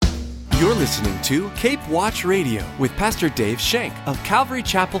You're listening to Cape Watch Radio with Pastor Dave Shank of Calvary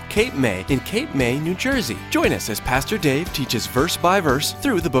Chapel, Cape May in Cape May, New Jersey. Join us as Pastor Dave teaches verse by verse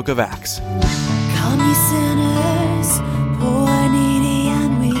through the book of Acts. Come ye sinners, poor, needy,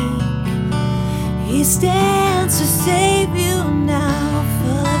 and weak. He stands to save you now,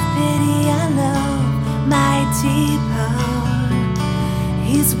 full of pity and love, mighty power.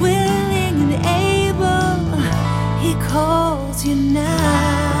 He's willing and able, he calls you now.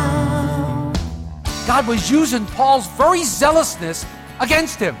 God was using Paul's very zealousness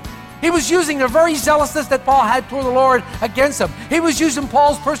against him. He was using the very zealousness that Paul had toward the Lord against him. He was using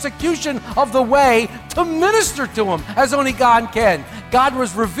Paul's persecution of the way to minister to him as only God can. God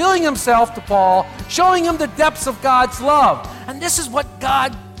was revealing himself to Paul, showing him the depths of God's love. And this is what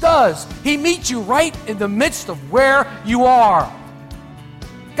God does. He meets you right in the midst of where you are.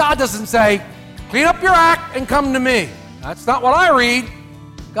 God doesn't say, clean up your act and come to me. That's not what I read.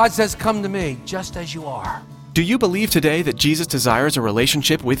 God says, come to me just as you are. Do you believe today that Jesus desires a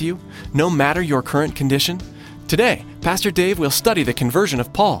relationship with you, no matter your current condition? Today, Pastor Dave will study the conversion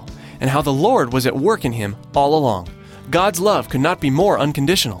of Paul and how the Lord was at work in him all along. God's love could not be more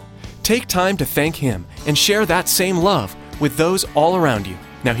unconditional. Take time to thank Him and share that same love with those all around you.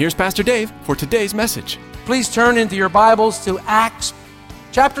 Now here's Pastor Dave for today's message. Please turn into your Bibles to Acts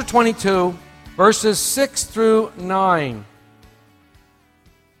chapter 22, verses 6 through 9.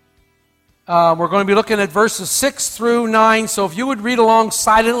 We're going to be looking at verses 6 through 9, so if you would read along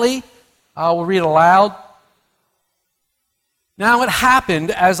silently, we'll read aloud. Now it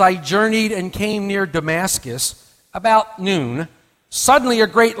happened as I journeyed and came near Damascus, about noon, suddenly a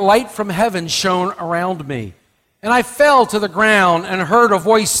great light from heaven shone around me. And I fell to the ground and heard a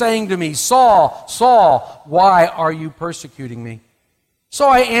voice saying to me, Saul, Saul, why are you persecuting me? So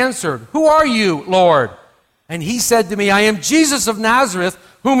I answered, Who are you, Lord? And he said to me, I am Jesus of Nazareth,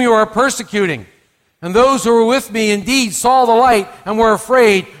 whom you are persecuting. And those who were with me indeed saw the light and were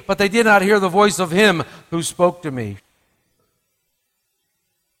afraid, but they did not hear the voice of him who spoke to me.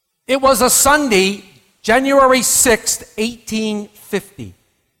 It was a Sunday, January 6th, 1850.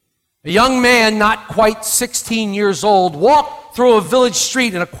 A young man, not quite 16 years old, walked through a village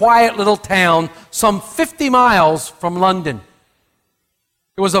street in a quiet little town some 50 miles from London.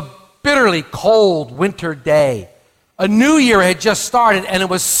 It was a bitterly cold winter day. A new year had just started and it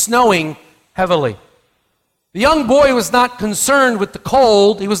was snowing heavily. The young boy was not concerned with the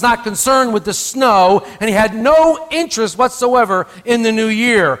cold, he was not concerned with the snow, and he had no interest whatsoever in the new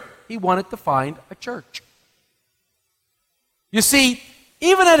year. He wanted to find a church. You see,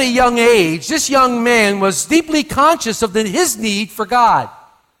 even at a young age, this young man was deeply conscious of his need for God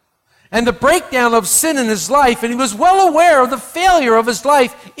and the breakdown of sin in his life, and he was well aware of the failure of his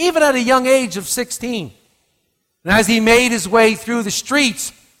life, even at a young age of 16. And as he made his way through the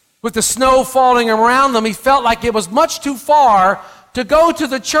streets with the snow falling around them, he felt like it was much too far to go to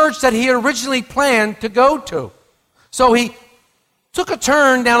the church that he had originally planned to go to. So he took a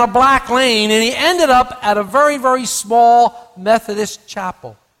turn down a black lane, and he ended up at a very, very small Methodist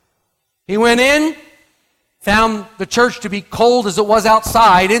chapel. He went in, found the church to be cold as it was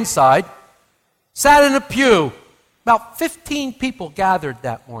inside, sat in a pew. About 15 people gathered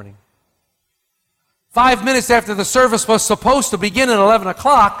that morning. 5 minutes after the service was supposed to begin at 11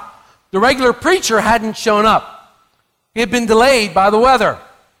 o'clock, the regular preacher hadn't shown up. He had been delayed by the weather.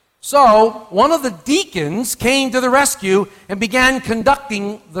 So one of the deacons came to the rescue and began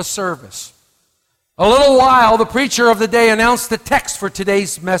conducting the service. A little while, the preacher of the day announced the text for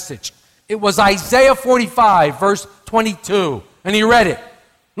today's message. It was Isaiah 45, verse 22, and he read it.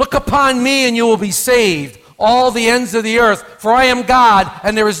 Look upon me and you will be saved, all the ends of the earth, for I am God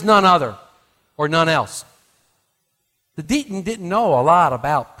and there is none other, or none else. The deacon didn't know a lot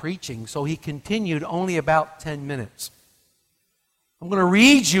about preaching, so he continued only about 10 minutes. I'm going to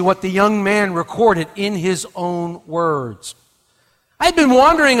read you what the young man recorded in his own words. I'd been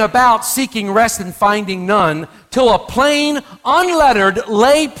wandering about seeking rest and finding none till a plain, unlettered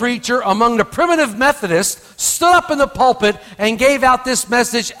lay preacher among the primitive Methodists stood up in the pulpit and gave out this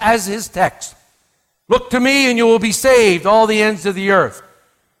message as his text. Look to me and you will be saved, all the ends of the earth.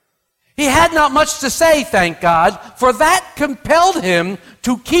 He had not much to say, thank God, for that compelled him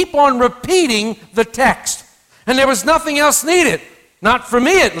to keep on repeating the text. And there was nothing else needed. Not for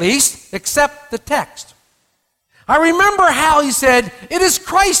me, at least, except the text. I remember how he said, it is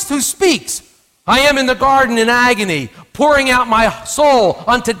Christ who speaks. I am in the garden in agony, pouring out my soul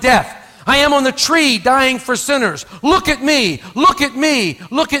unto death. I am on the tree dying for sinners. Look at me, look at me,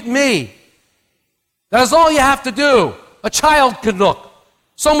 look at me. That is all you have to do. A child can look.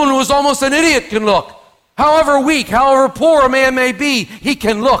 Someone who is almost an idiot can look. However weak, however poor a man may be, he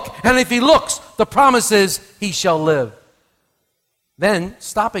can look. And if he looks, the promise is he shall live. Then,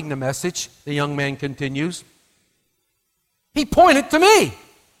 stopping the message, the young man continues, he pointed to me.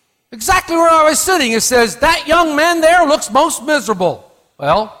 Exactly where I was sitting. It says, that young man there looks most miserable.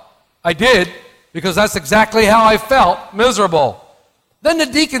 Well, I did, because that's exactly how I felt, miserable. Then the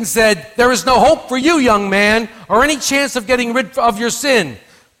deacon said, there is no hope for you, young man, or any chance of getting rid of your sin,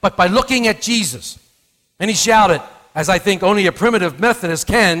 but by looking at Jesus. And he shouted, as I think only a primitive Methodist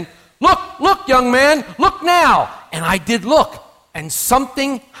can, look, look, young man, look now. And I did look, and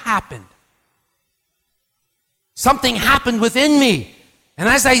something happened. Something happened within me. And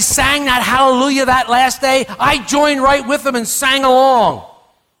as I sang that hallelujah that last day, I joined right with them and sang along.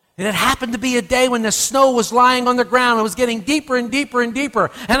 And it happened to be a day when the snow was lying on the ground. It was getting deeper and deeper and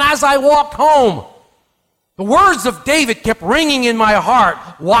deeper. And as I walked home, the words of David kept ringing in my heart,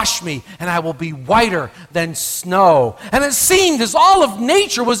 wash me, and I will be whiter than snow. And it seemed as all of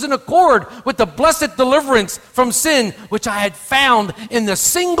nature was in accord with the blessed deliverance from sin, which I had found in the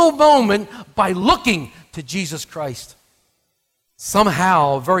single moment by looking to Jesus Christ.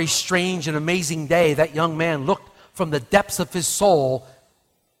 Somehow, a very strange and amazing day, that young man looked from the depths of his soul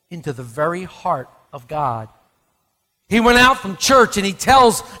into the very heart of God. He went out from church and he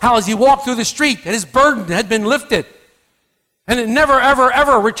tells how as he walked through the street that his burden had been lifted and it never, ever,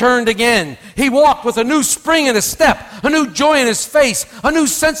 ever returned again. He walked with a new spring in his step, a new joy in his face, a new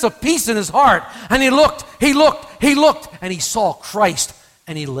sense of peace in his heart. And he looked, and he saw Christ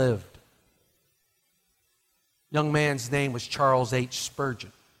and he lived. Young man's name was Charles H.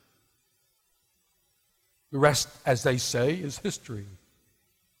 Spurgeon. The rest, as they say, is history.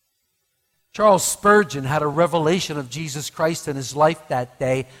 Charles Spurgeon had a revelation of Jesus Christ in his life that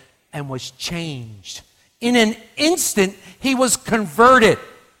day and was changed. In an instant, he was converted.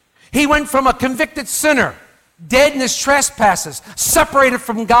 He went from a convicted sinner, dead in his trespasses, separated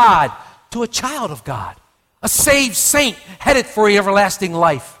from God, to a child of God, a saved saint headed for everlasting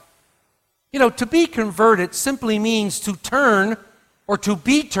life. You know, to be converted simply means to turn or to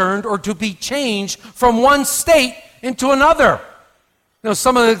be turned or to be changed from one state into another. You know,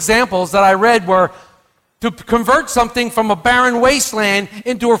 some of the examples that I read were to convert something from a barren wasteland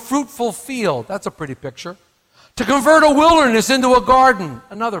into a fruitful field. That's a pretty picture. To convert a wilderness into a garden.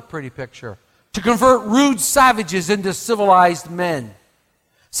 Another pretty picture. To convert rude savages into civilized men.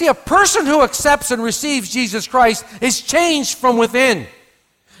 See, a person who accepts and receives Jesus Christ is changed from within.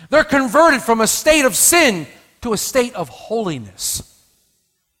 They're converted from a state of sin to a state of holiness.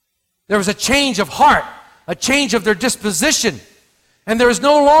 There was a change of heart, a change of their disposition. And there is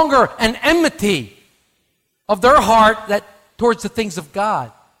no longer an enmity of their heart towards the things of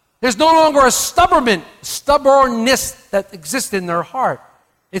God. There's no longer a stubbornness that exists in their heart.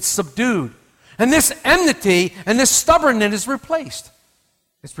 It's subdued. And this enmity and this stubbornness is replaced.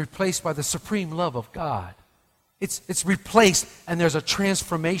 It's replaced by the supreme love of God. It's replaced, and there's a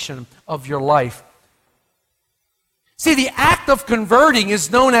transformation of your life. See, the act of converting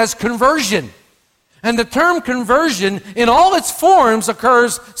is known as conversion. And the term conversion in all its forms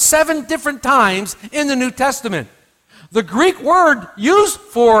occurs 7 different times in the New Testament. The Greek word used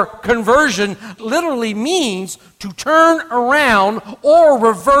for conversion literally means to turn around or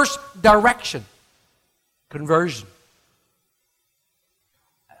reverse direction. Conversion.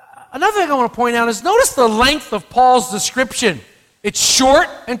 Another thing I want to point out is notice the length of Paul's description. It's short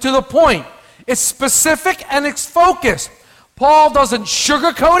and to the point. It's specific and it's focused. Paul doesn't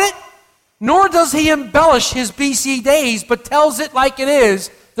sugarcoat it, nor does he embellish his BC days, but tells it like it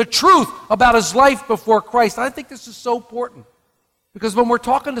is, the truth about his life before Christ. And I think this is so important. Because when we're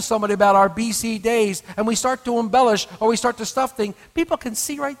talking to somebody about our BC days and we start to embellish or we start to stuff things, people can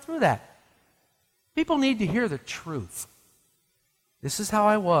see right through that. People need to hear the truth. This is how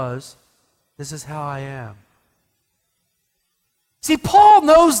I was. This is how I am. See, Paul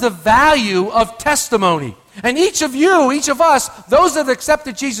knows the value of testimony. And each of you, each of us, those that have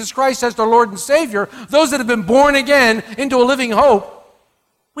accepted Jesus Christ as their Lord and Savior, those that have been born again into a living hope,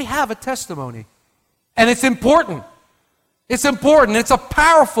 we have a testimony. And it's important. It's important. It's a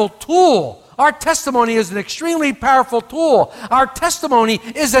powerful tool. Our testimony is an extremely powerful tool. Our testimony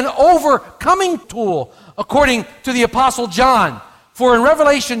is an overcoming tool, according to the Apostle John. For in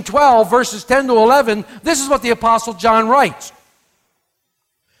Revelation 12, verses 10 to 11, this is what the Apostle John writes.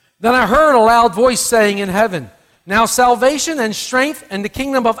 Then I heard a loud voice saying in heaven, now salvation and strength and the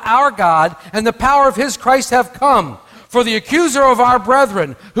kingdom of our God and the power of his Christ have come. For the accuser of our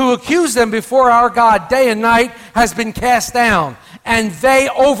brethren, who accused them before our God day and night, has been cast down. And they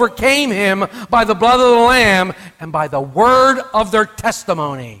overcame him by the blood of the Lamb and by the word of their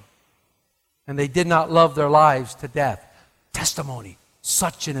testimony. and they did not love their lives to death. Testimony,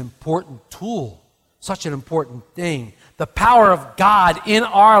 such an important tool, such an important thing. The power of God in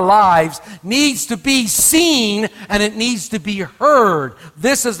our lives needs to be seen and it needs to be heard.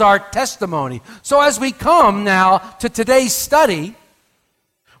 This is our testimony. So as we come now to today's study,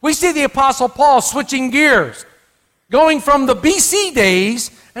 we see the Apostle Paul switching gears, going from the BC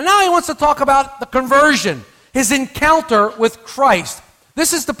days, and now he wants to talk about the conversion, his encounter with Christ.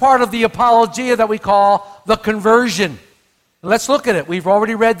 This is the part of the apologia that we call the conversion. Let's look at it. We've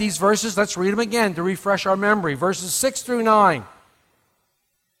already read these verses. Let's read them again to refresh our memory. Verses 6 through 9.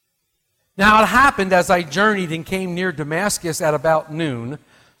 Now it happened as I journeyed and came near Damascus at about noon.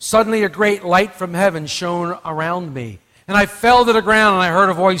 Suddenly a great light from heaven shone around me. And I fell to the ground and I heard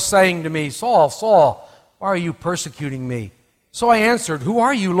a voice saying to me, Saul, Saul, why are you persecuting me? So I answered, Who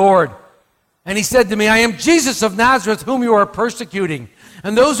are you, Lord? And he said to me, I am Jesus of Nazareth, whom you are persecuting.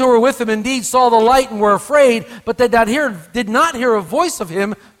 And those who were with him indeed saw the light and were afraid, but did not hear a voice of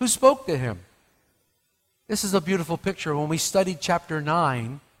him who spoke to him. This is a beautiful picture. When we studied chapter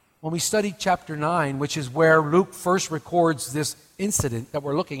 9, which is where Luke first records this incident that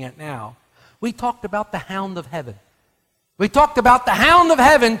we're looking at now, we talked about the hound of heaven. We talked about the hound of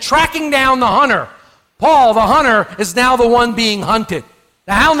heaven tracking down the hunter. Paul, the hunter, is now the one being hunted.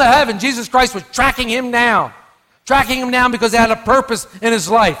 The hound of heaven, Jesus Christ, was tracking him down because he had a purpose in his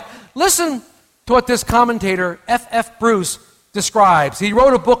life. Listen to what this commentator, F.F. Bruce, describes. He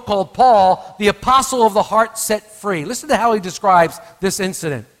wrote a book called Paul, the Apostle of the Heart Set Free. Listen to how he describes this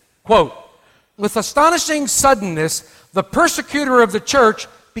incident. Quote, with astonishing suddenness, the persecutor of the church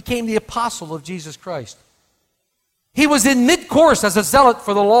became the apostle of Jesus Christ. He was in mid-course as a zealot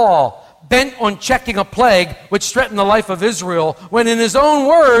for the law, bent on checking a plague which threatened the life of Israel, when in his own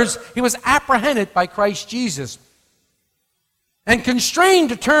words, he was apprehended by Christ Jesus and constrained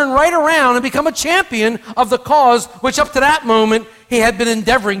to turn right around and become a champion of the cause which up to that moment he had been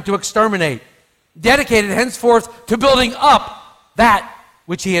endeavoring to exterminate, dedicated henceforth to building up that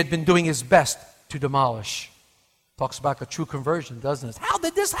which he had been doing his best to demolish. Talks about a true conversion, doesn't it? How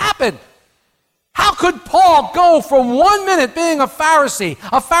did this happen? How could Paul go from 1 minute being a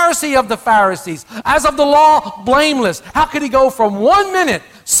Pharisee of the Pharisees, as of the law, blameless? How could he go from 1 minute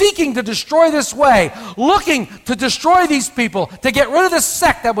seeking to destroy this way, looking to destroy these people, to get rid of the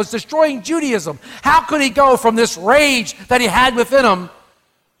sect that was destroying Judaism? How could he go from this rage that he had within him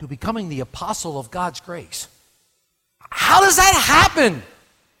to becoming the apostle of God's grace? How does that happen?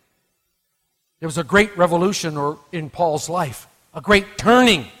 There was a great revolution in Paul's life, a great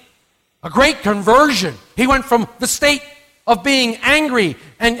turning, a great conversion. He went from the state of being angry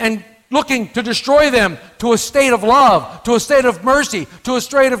and looking to destroy them to a state of love, to a state of mercy, to a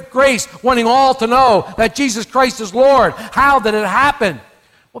state of grace, wanting all to know that Jesus Christ is Lord. How did it happen?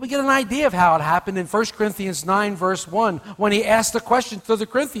 Well, we get an idea of how it happened in 1 Corinthians 9, verse 1, when he asked the question to the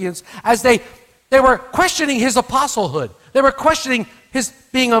Corinthians as they were questioning his apostlehood. They were questioning his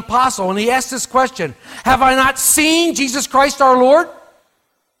being an apostle, and he asked this question, have I not seen Jesus Christ our Lord?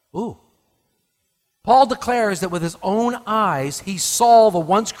 Ooh. Paul declares that with his own eyes he saw the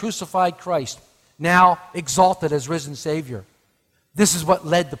once crucified Christ, now exalted as risen Savior. This is what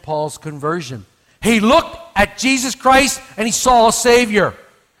led to Paul's conversion. He looked at Jesus Christ and he saw a Savior.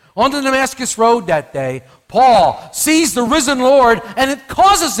 On the Damascus Road that day, Paul sees the risen Lord and it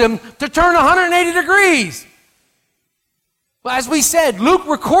causes him to turn 180 degrees. Well, as we said, Luke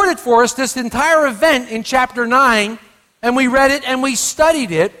recorded for us this entire event in chapter 9, and we read it and we studied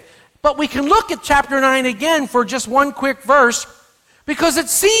it. But we can look at chapter 9 again for just one quick verse, because it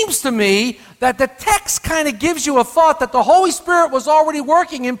seems to me that the text kind of gives you a thought that the Holy Spirit was already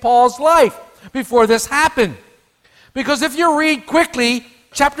working in Paul's life before this happened. Because if you read quickly,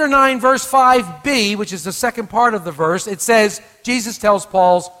 chapter 9, verse 5b, which is the second part of the verse, it says, Jesus tells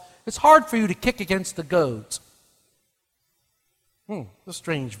Paul, it's hard for you to kick against the goads. A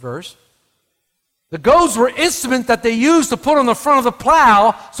strange verse. The goads were instruments that they used to put on the front of the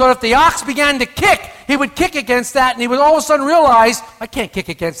plow, so that if the ox began to kick, he would kick against that, and he would all of a sudden realize, I can't kick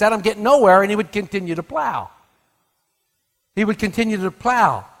against that, I'm getting nowhere, and he would continue to plow. He would continue to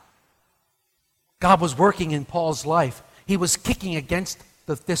plow. God was working in Paul's life. He was kicking against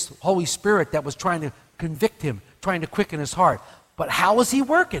this Holy Spirit that was trying to convict him, trying to quicken his heart. But how was he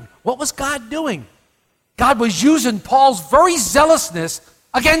working? What was God doing? God was using Paul's very zealousness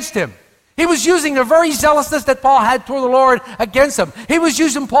against him. He was using the very zealousness that Paul had toward the Lord against him. He was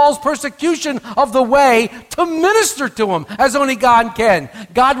using Paul's persecution of the way to minister to him as only God can.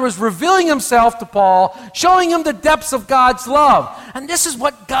 God was revealing himself to Paul, showing him the depths of God's love. And this is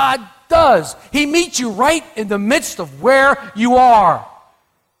what God does. He meets you right in the midst of where you are.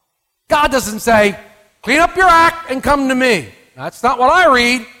 God doesn't say, clean up your act and come to me. That's not what I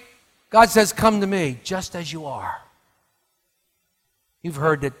read. God says, come to me just as you are. You've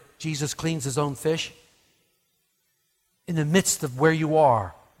heard that Jesus cleans his own fish. In the midst of where you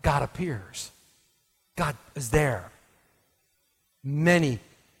are, God appears. God is there. Many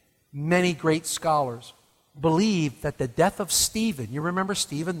great scholars believe that the death of Stephen, you remember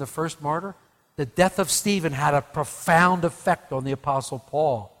Stephen, the first martyr? The death of Stephen had a profound effect on the Apostle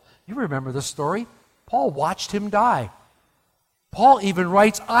Paul. You remember the story? Paul watched him die. Paul even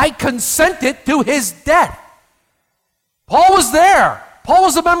writes, I consented to his death. Paul was there. Paul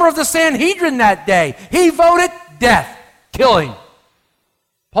was a member of the Sanhedrin that day. He voted death, killing.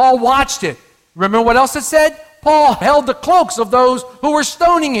 Paul watched it. Remember what else it said? Paul held the cloaks of those who were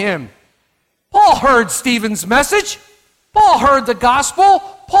stoning him. Paul heard Stephen's message. Paul heard the gospel.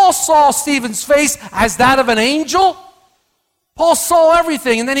 Paul saw Stephen's face as that of an angel. Paul saw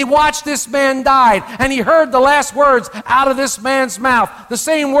everything, and then he watched this man die, and he heard the last words out of this man's mouth, the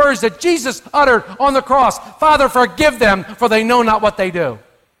same words that Jesus uttered on the cross. Father, forgive them, for they know not what they do.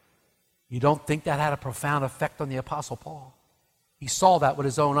 You don't think that had a profound effect on the Apostle Paul? He saw that with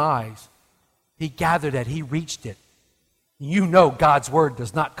his own eyes. He gathered it. He reached it. You know God's word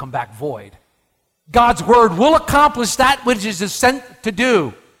does not come back void. God's word will accomplish that which it is sent to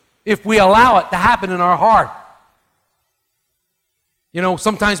do if we allow it to happen in our heart. You know,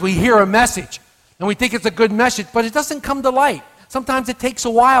 sometimes we hear a message and we think it's a good message, but it doesn't come to light. Sometimes it takes a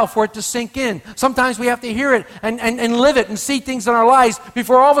while for it to sink in. Sometimes we have to hear it and live it and see things in our lives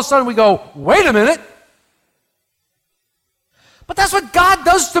before all of a sudden we go, wait a minute. But that's what God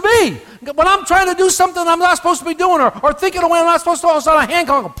does to me. When I'm trying to do something I'm not supposed to be doing or thinking of when I'm not supposed to, all of a sudden a hand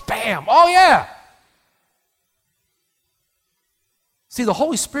comes, bam, oh yeah. See, the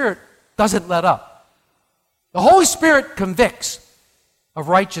Holy Spirit doesn't let up. The Holy Spirit convicts of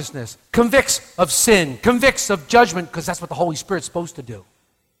righteousness, convicts of sin, convicts of judgment, because that's what the Holy Spirit's supposed to do.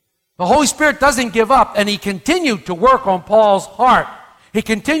 The Holy Spirit doesn't give up, and he continued to work on Paul's heart. He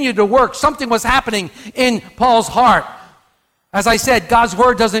continued to work. Something was happening in Paul's heart. As I said, God's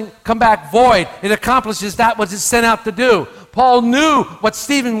word doesn't come back void. It accomplishes that what it's sent out to do. Paul knew what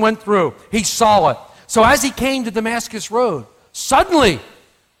Stephen went through. He saw it. So as he came to Damascus Road, suddenly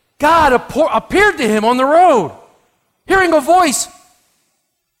God appeared to him on the road. Hearing a voice,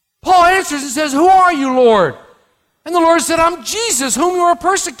 Paul answers and says, who are you, Lord? And the Lord said, I'm Jesus, whom you are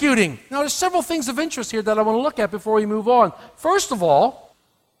persecuting. Now, there's several things of interest here that I want to look at before we move on. First of all,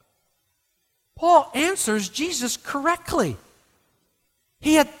 Paul answers Jesus correctly.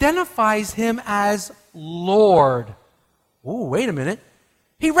 He identifies him as Lord. Oh, wait a minute.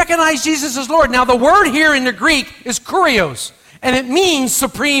 He recognized Jesus as Lord. Now, the word here in the Greek is kurios, and it means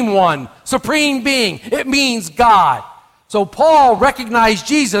supreme one, supreme being. It means God. So Paul recognized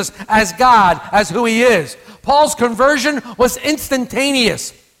Jesus as God, as who he is. Paul's conversion was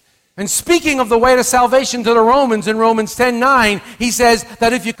instantaneous. And speaking of the way to salvation to the Romans in Romans 10:9, he says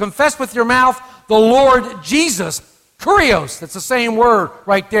that if you confess with your mouth the Lord Jesus, kurios, that's the same word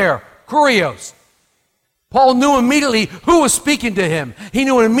right there, kurios. Paul knew immediately who was speaking to him. He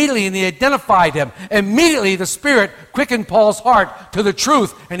knew it immediately, and he identified him. Immediately the Spirit quickened Paul's heart to the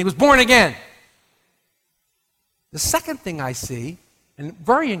truth, and he was born again. The second thing I see, and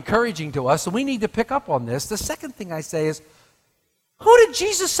very encouraging to us, and we need to pick up on this, the second thing I say is, who did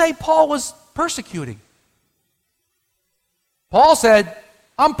Jesus say Paul was persecuting? Paul said,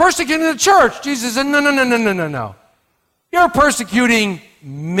 I'm persecuting the church. Jesus said, no. You're persecuting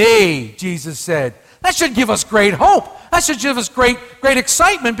me, Jesus said. That should give us great hope. That should give us great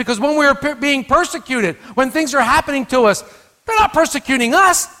excitement, because when we're being persecuted, when things are happening to us, they're not persecuting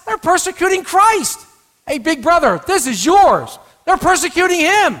us, they're persecuting Christ. Hey, big brother, this is yours. They're persecuting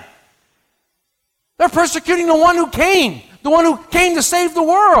him. They're persecuting the one who came to save the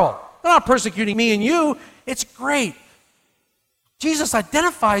world. They're not persecuting me and you. It's great. Jesus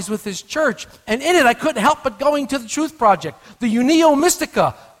identifies with his church, and in it I couldn't help but going to the Truth Project, the Unio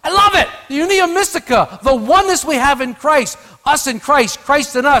Mystica. I love it. The Unio Mystica, the oneness we have in Christ, us in Christ,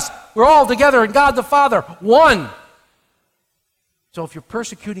 Christ in us. We're all together in God the Father, one. So if you're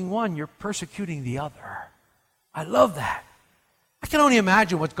persecuting one, you're persecuting the other. I love that. I can only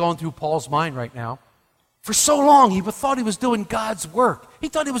imagine what's going through Paul's mind right now. For so long, he thought he was doing God's work. He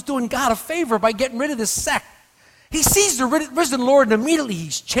thought he was doing God a favor by getting rid of this sect. He sees the risen Lord, and immediately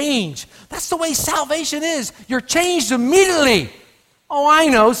he's changed. That's the way salvation is. You're changed immediately. Oh, I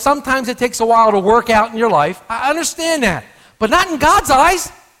know, sometimes it takes a while to work out in your life. I understand that. But not in God's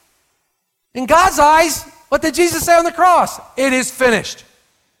eyes. In God's eyes, what did Jesus say on the cross? It is finished.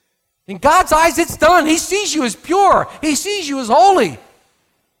 In God's eyes, it's done. He sees you as pure. He sees you as holy.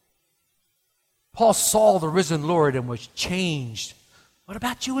 Paul saw the risen Lord and was changed. What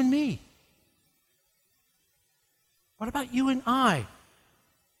about you and me? What about you and I?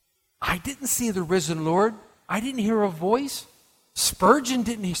 I didn't see the risen Lord. I didn't hear a voice. Spurgeon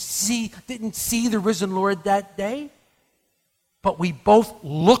didn't see the risen Lord that day. But we both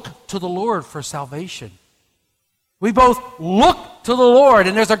look to the Lord for salvation. We both look to the Lord.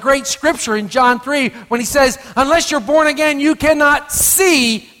 And there's a great scripture in John 3 when he says, unless you're born again, you cannot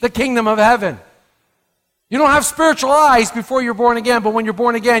see the kingdom of heaven. You don't have spiritual eyes before you're born again, but when you're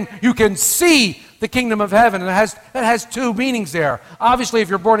born again, you can see the kingdom of heaven. And that has two meanings there. Obviously, if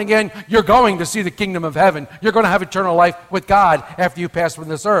you're born again, you're going to see the kingdom of heaven. You're going to have eternal life with God after you pass from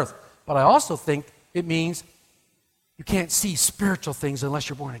this earth. But I also think it means you can't see spiritual things unless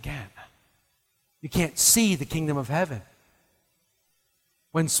you're born again. You can't see the kingdom of heaven.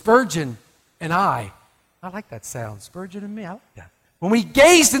 When Spurgeon and I like that sound, Spurgeon and me, I like that. When we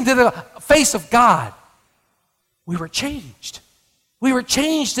gazed into the face of God, we were changed. We were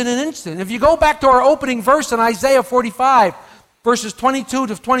changed in an instant. If you go back to our opening verse in Isaiah 45, verses 22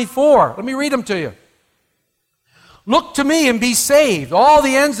 to 24, let me read them to you. Look to me and be saved, all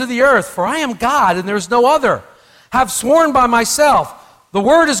the ends of the earth, for I am God and there is no other. Have sworn by myself, the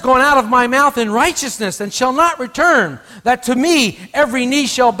word is gone out of my mouth in righteousness and shall not return, that to me every knee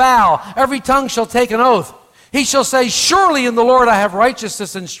shall bow, every tongue shall take an oath. He shall say, surely in the Lord I have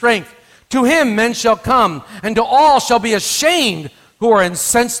righteousness and strength. To him men shall come, and to all shall be ashamed who are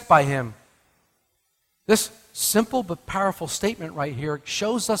incensed by him. This simple but powerful statement right here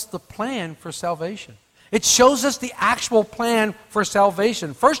shows us the plan for salvation. It shows us the actual plan for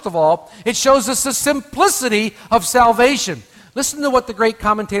salvation. First of all, it shows us the simplicity of salvation. Listen to what the great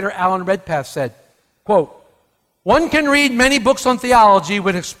commentator Alan Redpath said. Quote, one can read many books on theology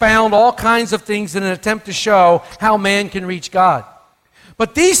which expound all kinds of things in an attempt to show how man can reach God.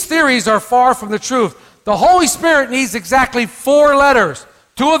 But these theories are far from the truth. The Holy Spirit needs exactly 4 letters.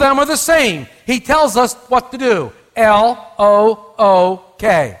 2 of them are the same. He tells us what to do.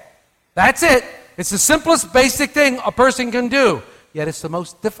 L-O-O-K. That's it. It's the simplest basic thing a person can do. Yet it's the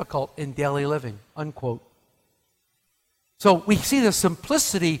most difficult in daily living. Unquote. So we see the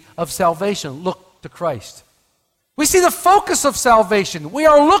simplicity of salvation. Look to Christ. We see the focus of salvation. We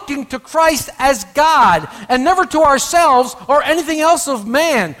are looking to Christ as God and never to ourselves or anything else of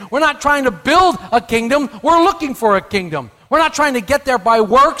man. We're not trying to build a kingdom. We're looking for a kingdom. We're not trying to get there by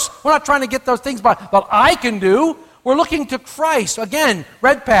works. We're not trying to get those things by what I can do. We're looking to Christ. Again,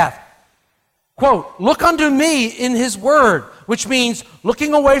 Redpath. Quote, look unto me in his word, which means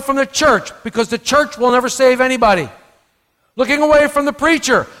looking away from the church because the church will never save anybody. Looking away from the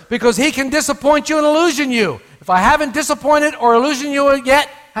preacher because he can disappoint you and illusion you. If I haven't disappointed or illusioned you yet,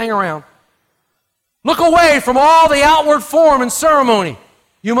 hang around. Look away from all the outward form and ceremony.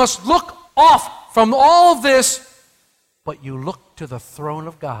 You must look off from all of this, but you look to the throne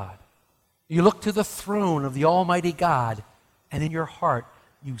of God. You look to the throne of the Almighty God, and in your heart,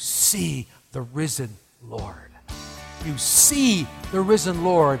 you see the risen Lord. You see the risen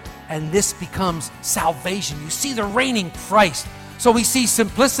Lord, and this becomes salvation. You see the reigning Christ. So we see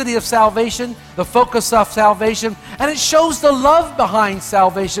simplicity of salvation, the focus of salvation, and it shows the love behind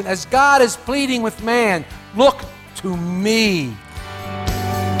salvation as God is pleading with man, look to me.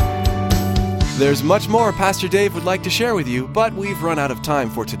 There's much more Pastor Dave would like to share with you, but we've run out of time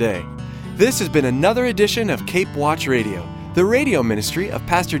for today. This has been another edition of Cape Watch Radio, the radio ministry of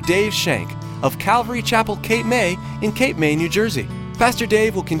Pastor Dave Shank of Calvary Chapel, Cape May in Cape May, New Jersey. Pastor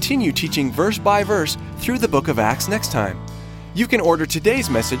Dave will continue teaching verse by verse through the book of Acts next time. You can order today's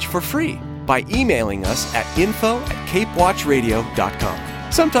message for free by emailing us at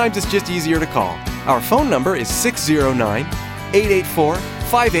info@capewatchradio.com. Sometimes it's just easier to call. Our phone number is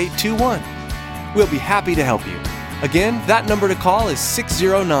 609-884-5821. We'll be happy to help you. Again, that number to call is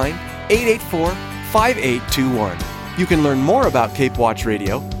 609-884-5821. You can learn more about Cape Watch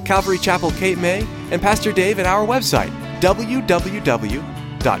Radio, Calvary Chapel, Cape May, and Pastor Dave at our website,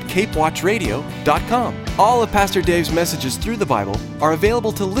 www.capewatchradio.com. All of Pastor Dave's messages through the Bible are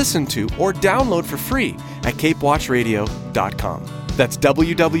available to listen to or download for free at capewatchradio.com. That's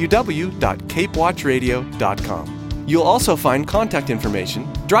www.capewatchradio.com. You'll also find contact information,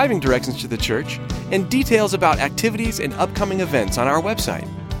 driving directions to the church, and details about activities and upcoming events on our website.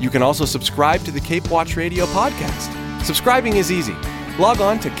 You can also subscribe to the Cape Watch Radio podcast. Subscribing is easy. Log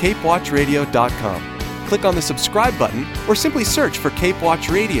on to capewatchradio.com. Click on the subscribe button or simply search for Cape Watch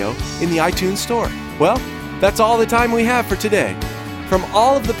Radio in the iTunes Store. Well, that's all the time we have for today. From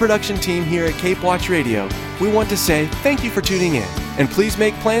all of the production team here at Cape Watch Radio, we want to say thank you for tuning in, and please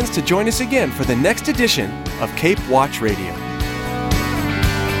make plans to join us again for the next edition of Cape Watch Radio.